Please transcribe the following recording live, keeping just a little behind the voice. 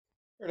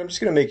All right, I'm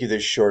just going to make you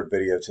this short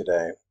video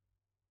today. I'm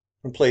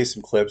going to play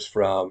some clips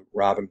from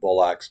Robin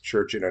Bullock's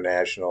Church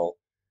International,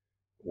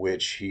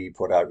 which he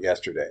put out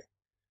yesterday.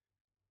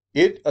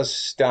 It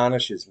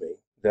astonishes me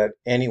that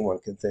anyone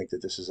can think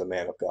that this is a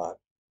man of God.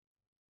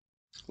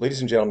 Ladies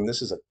and gentlemen,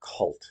 this is a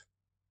cult.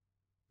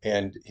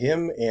 And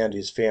him and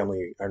his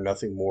family are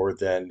nothing more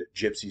than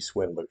gypsy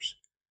swindlers.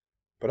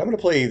 But I'm going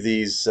to play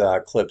these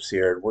clips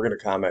here, and we're going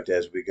to comment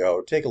as we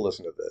go. Take a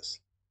listen to this.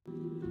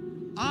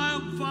 I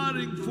am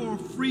fighting for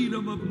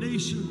freedom of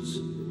nations.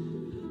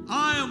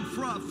 I am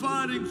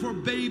fighting for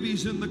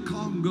babies in the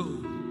Congo.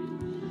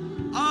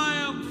 I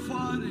am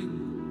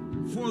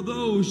fighting for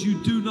those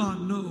you do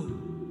not know.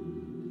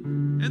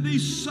 And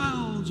these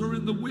sounds are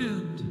in the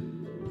wind.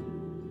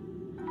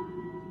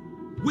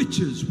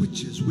 Witches,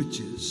 witches,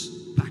 witches,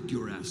 back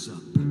your ass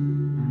up.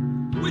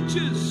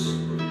 Witches!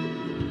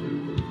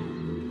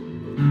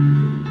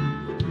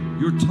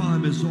 Your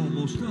time is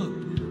almost up.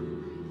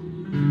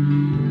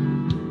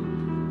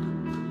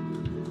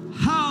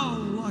 Howl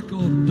like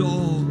a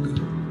dog,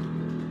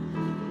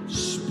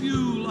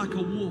 spew like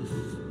a wolf,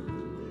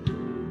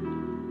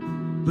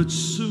 but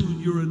soon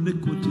your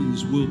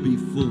iniquities will be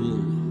full.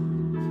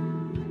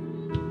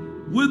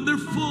 When their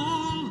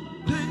full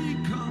pay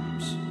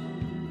comes,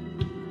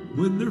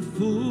 when their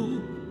full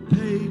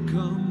pay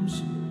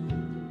comes,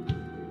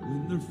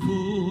 when their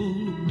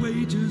full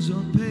wages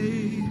are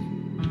paid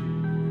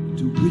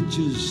to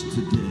witches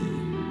today.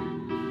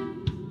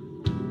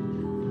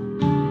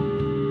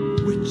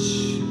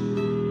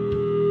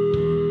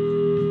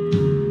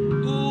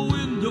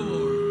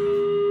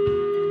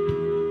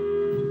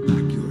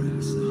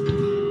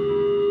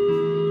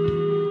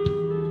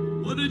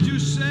 What did you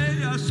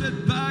say? I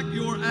said back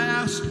your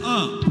ass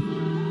up.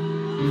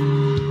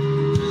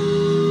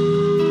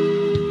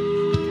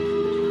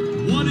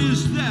 What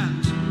is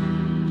that?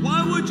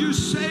 Why would you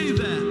say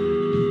that?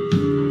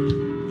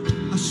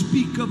 I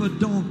speak of a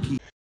donkey.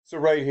 So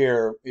right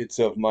here, it's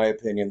of my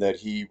opinion that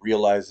he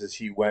realizes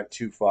he went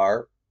too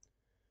far.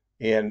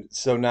 And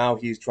so now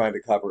he's trying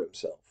to cover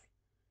himself.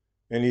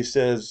 And he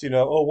says,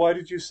 oh, why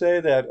did you say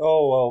that?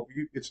 Oh, well,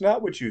 it's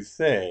not what you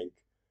think.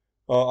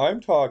 I'm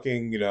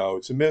talking,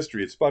 it's a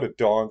mystery. It's about a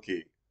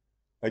donkey.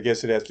 I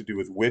guess it has to do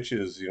with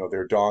witches,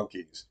 they're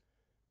donkeys.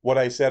 What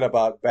I said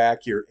about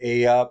back your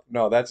A up,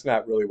 no, that's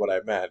not really what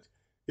I meant.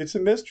 It's a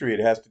mystery. It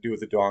has to do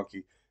with a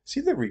donkey. See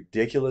the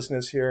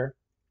ridiculousness here?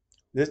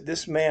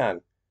 This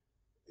man,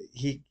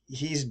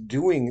 he's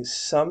doing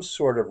some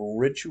sort of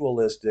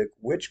ritualistic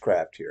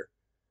witchcraft here.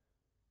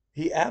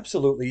 He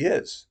absolutely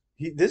is.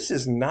 This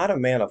is not a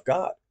man of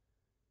God.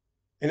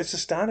 And it's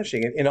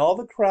astonishing. And all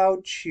the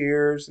crowd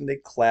cheers and they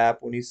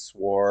clap when he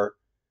swore.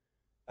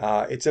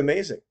 It's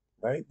amazing,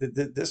 right?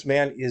 This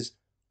man is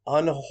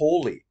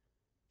unholy.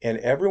 And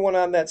everyone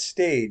on that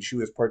stage who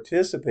is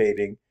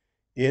participating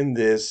in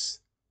this,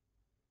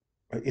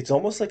 it's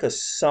almost like a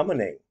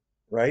summoning,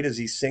 right? As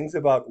he sings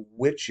about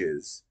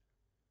witches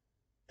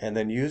and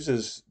then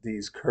uses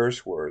these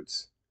curse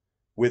words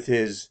with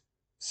his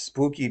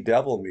spooky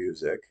devil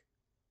music.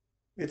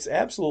 It's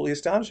absolutely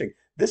astonishing.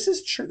 This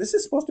is church. This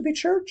is supposed to be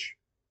church.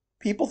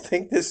 People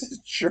think this is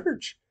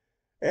church.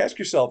 Ask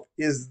yourself,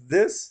 is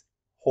this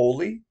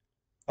holy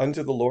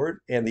unto the Lord?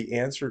 And the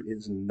answer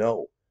is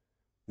no.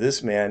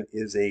 This man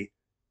is a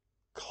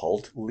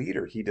cult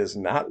leader. He does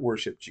not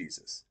worship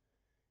Jesus.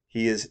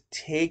 He has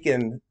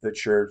taken the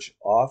church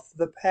off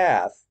the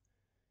path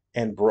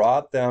and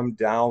brought them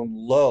down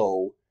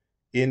low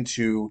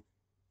into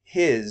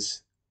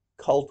his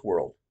cult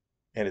world.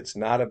 And it's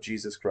not of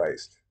Jesus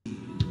Christ.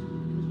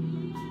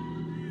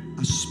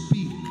 I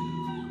speak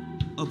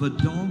of a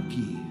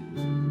donkey.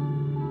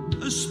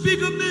 I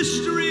speak a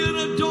mystery in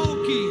a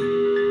donkey.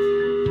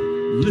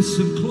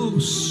 Listen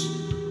close.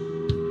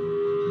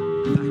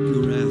 Back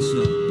your ass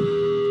up.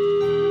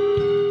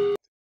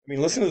 I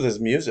mean, listen to this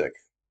music.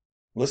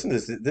 Listen to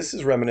this. This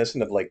is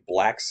reminiscent of like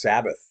Black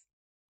Sabbath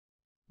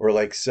or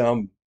like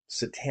some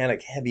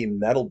satanic heavy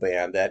metal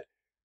band that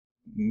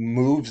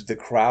moves the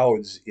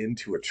crowds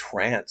into a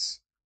trance.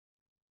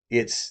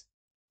 It's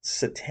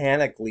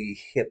satanically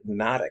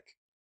hypnotic.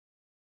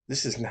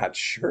 This is not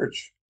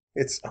church.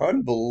 It's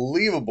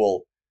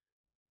unbelievable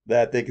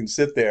that they can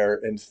sit there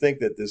and think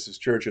that this is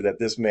church or that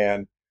this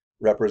man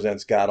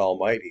represents God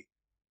Almighty.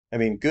 I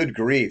mean, good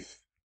grief.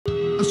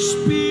 I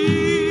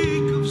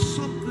speak of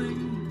something.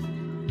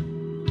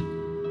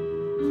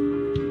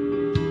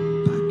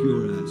 Back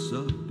your ass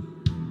up.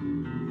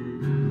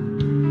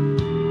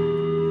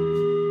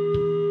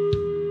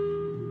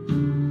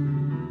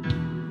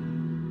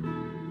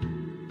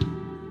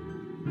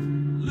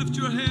 Lift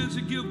your hands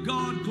and give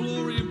God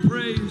glory and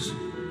praise.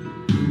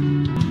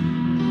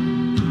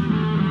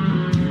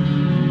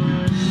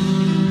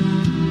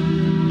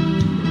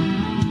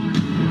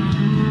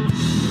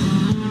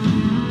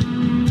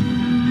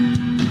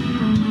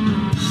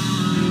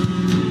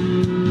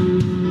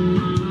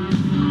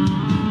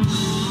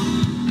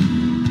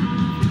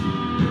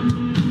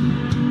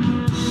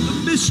 The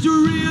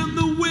mystery in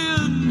the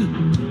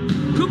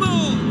wind. Come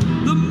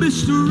on, the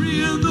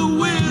mystery in the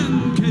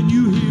wind. Can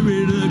you hear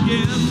it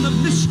again? the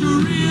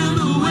mystery of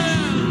the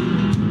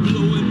wind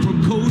blowing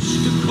from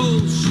coast to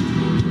coast.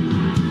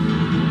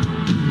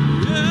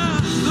 Yeah,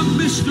 the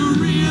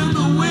mystery